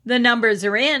The numbers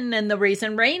are in, and the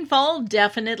recent rainfall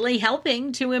definitely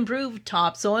helping to improve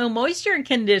topsoil moisture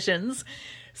conditions.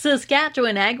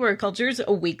 Saskatchewan Agriculture's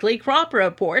weekly crop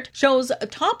report shows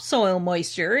topsoil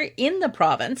moisture in the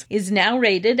province is now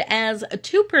rated as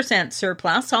 2%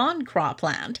 surplus on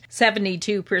cropland,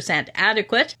 72%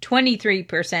 adequate,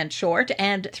 23% short,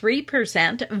 and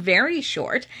 3% very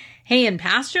short. Hay and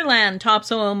pastureland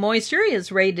topsoil moisture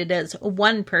is rated as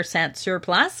 1%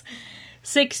 surplus,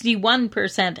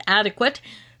 61% adequate,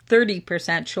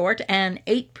 30% short, and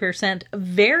 8%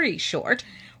 very short.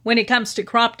 When it comes to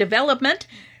crop development,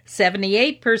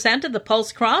 78% of the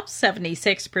pulse crops,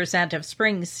 76% of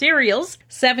spring cereals,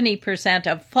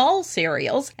 70% of fall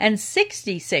cereals, and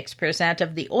 66%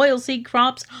 of the oilseed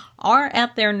crops are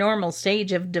at their normal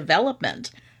stage of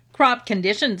development. Crop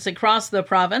conditions across the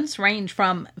province range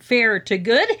from fair to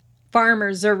good.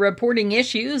 Farmers are reporting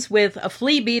issues with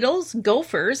flea beetles,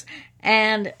 gophers,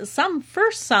 and some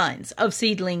first signs of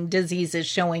seedling diseases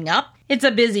showing up. It's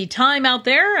a busy time out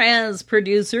there as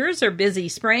producers are busy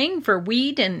spraying for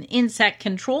weed and insect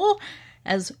control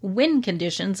as wind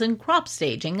conditions and crop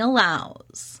staging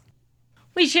allows.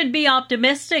 We should be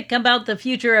optimistic about the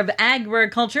future of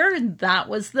agriculture. That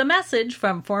was the message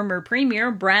from former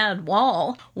Premier Brad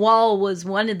Wall. Wall was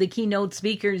one of the keynote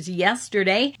speakers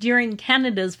yesterday during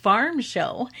Canada's Farm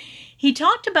Show. He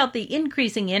talked about the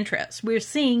increasing interest we're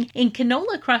seeing in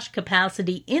canola crush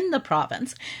capacity in the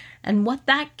province and what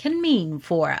that can mean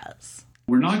for us.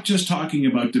 We're not just talking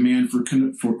about demand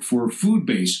for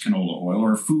food-based canola oil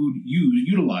or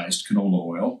food-utilized canola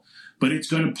oil, but it's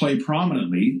going to play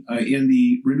prominently in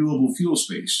the renewable fuel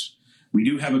space. We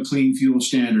do have a clean fuel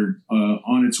standard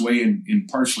on its way and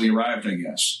partially arrived, I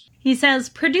guess. He says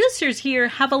producers here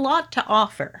have a lot to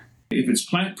offer. If it's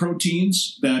plant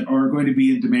proteins that are going to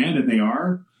be in demand, and they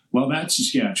are, well, that's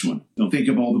Saskatchewan. They'll think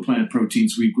of all the plant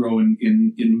proteins we grow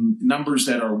in numbers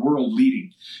that are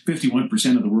world-leading.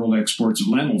 51% of the world exports of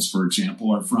lentils, for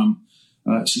example, are from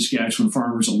Saskatchewan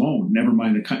farmers alone, never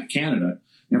mind Canada,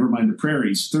 never mind the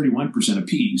prairies, 31% of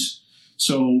peas.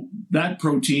 So that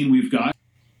protein we've got.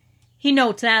 He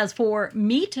notes as for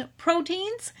meat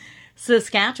proteins,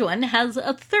 Saskatchewan has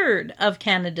a third of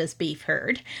Canada's beef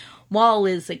herd. Wall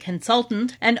is a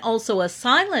consultant and also a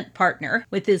silent partner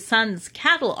with his son's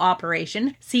cattle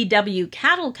operation, CW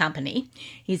Cattle Company.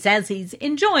 He says he's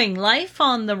enjoying life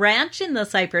on the ranch in the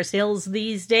Cypress Hills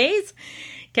these days.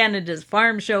 Canada's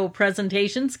Farm Show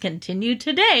presentations continue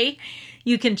today.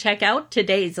 You can check out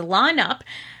today's lineup,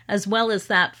 as well as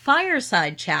that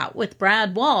fireside chat with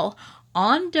Brad Wall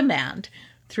on demand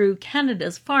through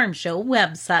Canada's Farm Show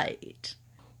website.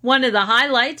 One of the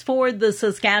highlights for the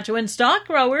Saskatchewan Stock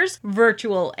Growers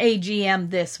virtual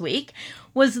AGM this week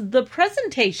was the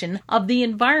presentation of the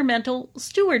Environmental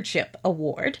Stewardship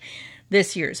Award.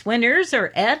 This year's winners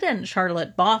are Ed and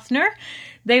Charlotte Bothner.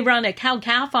 They run a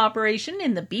cow-calf operation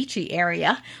in the Beachy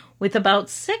area with about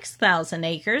 6,000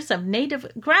 acres of native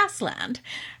grassland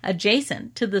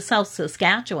adjacent to the South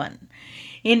Saskatchewan.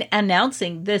 In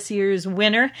announcing this year's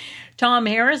winner, Tom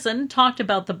Harrison talked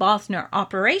about the Bothner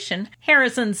operation.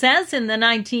 Harrison says in the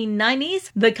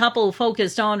 1990s, the couple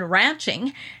focused on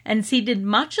ranching and ceded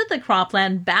much of the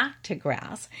cropland back to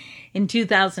grass. In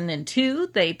 2002,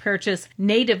 they purchased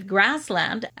native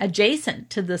grassland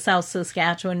adjacent to the South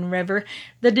Saskatchewan River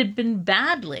that had been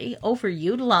badly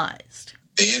overutilized.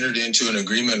 They entered into an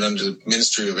agreement under the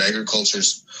Ministry of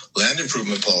Agriculture's land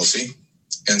improvement policy.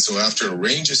 And so after a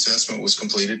range assessment was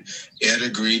completed, Ed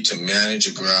agreed to manage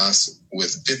a grass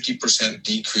with 50%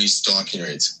 decreased stocking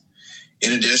rates.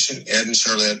 In addition, Ed and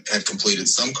Charlotte had completed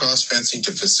some cross-fencing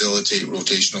to facilitate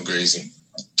rotational grazing.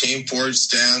 Tame forage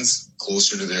stands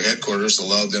closer to their headquarters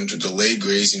allowed them to delay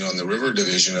grazing on the river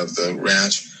division of the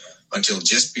ranch until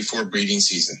just before breeding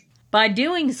season. By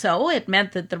doing so, it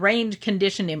meant that the range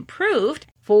condition improved.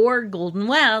 For Golden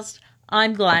West,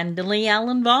 I'm Glendalee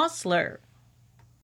Allen Vossler.